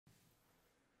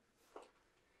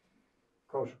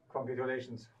Coach,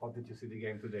 congratulations. How did you see the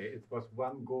game today? It was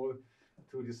one goal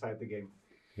to decide the game.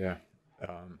 Yeah.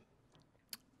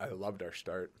 I loved our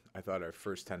start. I thought our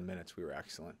first 10 minutes we were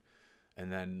excellent. And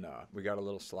then we got a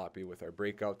little sloppy with our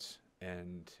breakouts.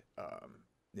 And,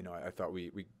 I thought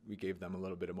we gave them a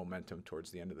little bit of momentum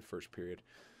towards the end of the first period.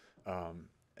 And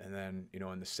then,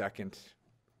 in the second,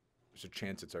 there's a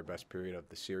chance it's our best period of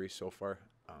the series so far.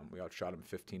 We outshot them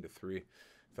 15-3.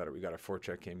 Thought we got our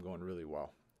forecheck game going really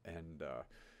well. And,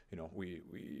 we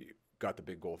got the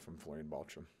big goal from Florian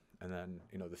Baltram. And then,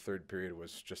 the third period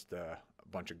was just a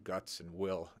bunch of guts and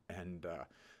will. And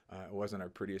it wasn't our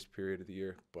prettiest period of the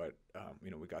year, but,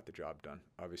 we got the job done.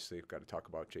 Obviously, we've got to talk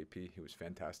about JP. He was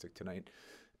fantastic tonight.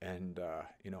 And,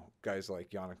 guys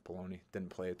like Yannick Poloni didn't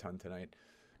play a ton tonight.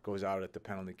 Goes out at the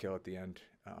penalty kill at the end,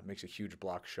 makes a huge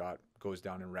block shot, goes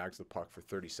down and rags the puck for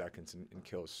 30 seconds and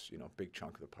kills, a big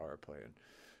chunk of the power play.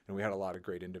 And we had a lot of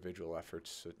great individual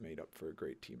efforts that made up for a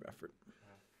great team effort.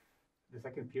 The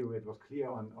second period was clear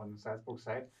on Salzburg's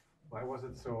side. Why was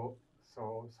it so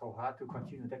hard to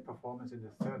continue that performance in the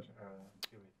third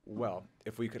period? Well,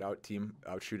 if we could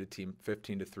outshoot a team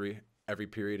 15-3 every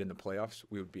period in the playoffs,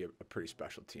 we would be a pretty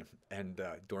special team. And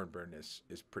Dornbirn is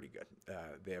pretty good.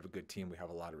 They have a good team. We have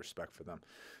a lot of respect for them.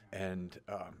 And,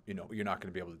 you're not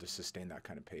going to be able to sustain that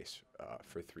kind of pace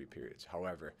for 3 periods.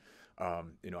 However,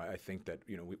 I think that,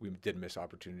 we did miss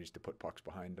opportunities to put pucks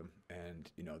behind them.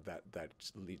 And, that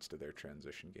leads to their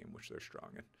transition game, which they're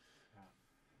strong in. Yeah.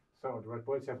 So the Red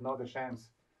Bulls have now the chance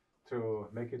to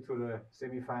make it to the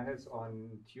semifinals on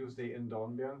Tuesday in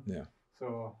Dornbirn. Yeah.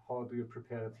 So how do you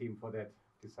prepare the team for that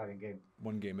deciding game?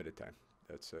 One game at a time.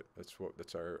 That's it.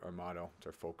 That's our motto. It's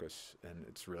our focus, and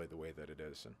it's really the way that it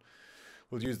is. And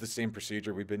we'll use the same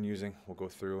procedure we've been using. We'll go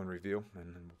through and review,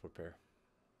 and then we'll prepare.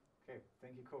 Okay.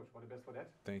 Thank you, Coach. All the best for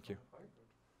that. Thank you. Thank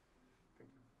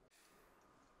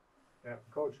you. Yeah,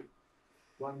 Coach.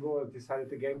 One goal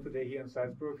decided the game today here in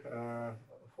Salzburg.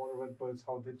 For the Red Bulls,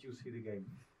 how did you see the game?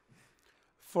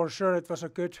 For sure, it was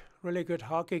a really good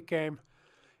hockey game.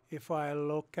 If I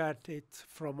look at it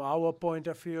from our point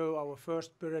of view, our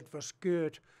first period was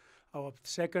good, our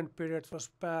second period was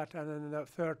bad, and then the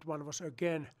third one was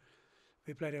again.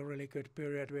 We played a really good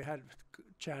period. We had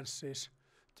chances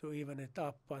to even it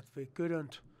up, but we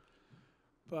couldn't.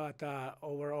 But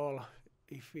overall,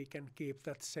 if we can keep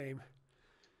that same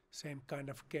kind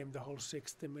of game, the whole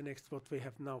 60 minutes, what we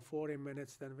have now 40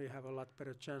 minutes, then we have a lot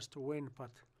better chance to win.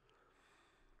 But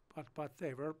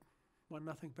they were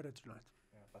 1-0 better tonight.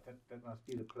 But that must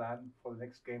be the plan for the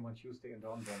next game on Tuesday in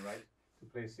Dornbirn, right? To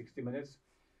play 60 minutes.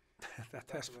 that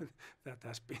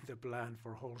has been the plan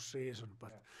for whole season.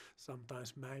 But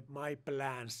sometimes my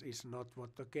plans is not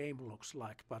what the game looks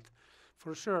like. But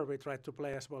for sure, we try to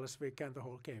play as well as we can the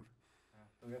whole game.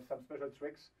 Do we have some special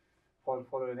tricks for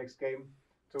the next game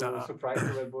to surprise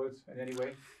the Red Bulls in any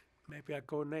way? Maybe I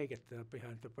go naked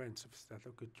behind the bench. Is that a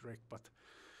good trick? But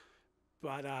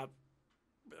I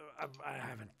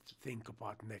haven't think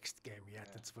about next game yet.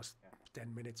 It was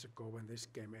 10 minutes ago when this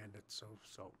game ended. So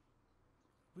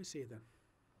we see then.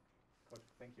 Good.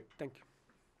 Thank you. Thank you.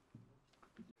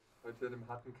 Heute in einem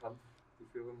harten Kampf die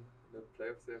Führung in der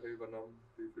Playoff-Serie übernommen.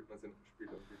 Wie fühlt man sich nach dem Spiel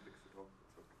und wie blickst du drauf?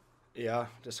 Ja,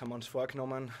 das haben wir uns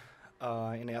vorgenommen,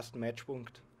 den ersten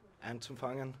Matchpunkt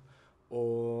einzufangen.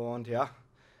 Und ja,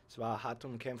 es war ein hart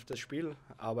umkämpftes Spiel,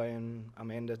 aber am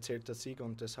Ende zählt der Sieg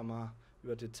und das haben wir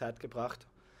über die Zeit gebracht.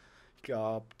 Ich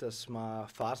glaube, dass wir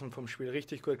Phasen vom Spiel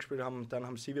richtig gut gespielt haben. Dann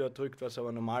haben sie wieder gedrückt, was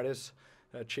aber normal ist.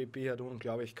 JP hat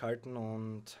unglaublich gehalten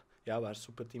und ja, war eine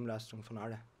super Teamleistung von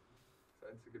alle.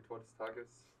 Das einzige Tor des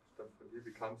Tages stammt von dir.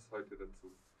 Wie kam es heute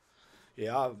dazu?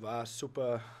 Ja, war ein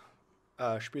super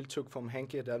Spielzug vom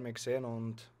Henki, der hat mich gesehen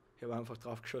und ich habe einfach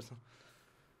drauf geschossen.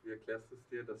 Wie erklärst du es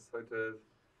dir, dass es heute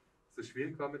so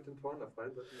schwierig war mit den Toren auf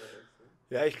beiden Seiten?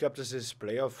 Ja, ich glaube, das ist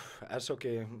Playoff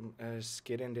Eishockey. Es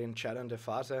geht in die entscheidende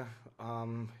Phase.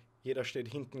 Jeder steht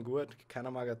hinten gut,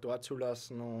 keiner mag ein Tor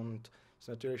zulassen und es ist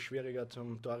natürlich schwieriger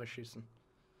zum Tore schießen.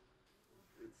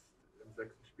 Jetzt im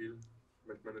 6. Spiel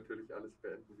möchte man natürlich alles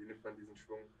beenden. Wie nimmt man diesen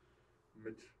Schwung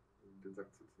mit in den Sack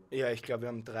zu ziehen? Ja, ich glaube, wir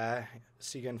haben 3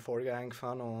 Siege in Folge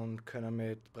eingefahren und können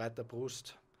mit breiter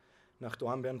Brust nach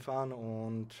Dornbirn fahren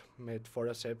und mit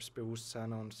voller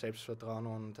Selbstbewusstsein und Selbstvertrauen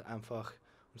und einfach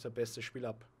unser bestes Spiel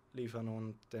abliefern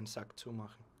und den Sack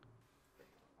zumachen.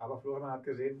 Aber Florian hat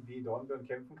gesehen, wie Dornbirn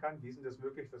kämpfen kann. Wie ist denn das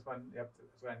möglich, dass ihr habt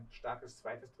so ein starkes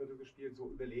zweites Drittel gespielt, so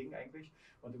überlegen eigentlich,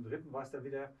 und im dritten war es dann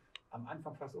wieder am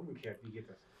Anfang fast umgekehrt. Wie geht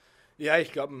das? Ja,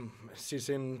 ich glaube, sie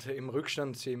sind im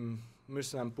Rückstand, sie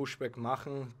müssen einen Pushback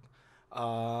machen.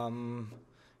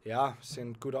 Ja,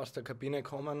 sind gut aus der Kabine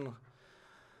gekommen,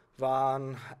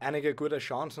 Waren einige gute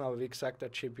Chancen, aber wie gesagt, der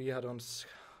JP hat uns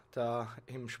da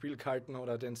im Spiel gehalten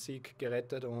oder den Sieg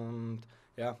gerettet und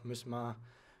ja, müssen wir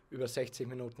über 60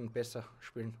 Minuten besser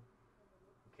spielen.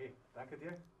 Okay, danke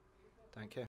dir. Danke.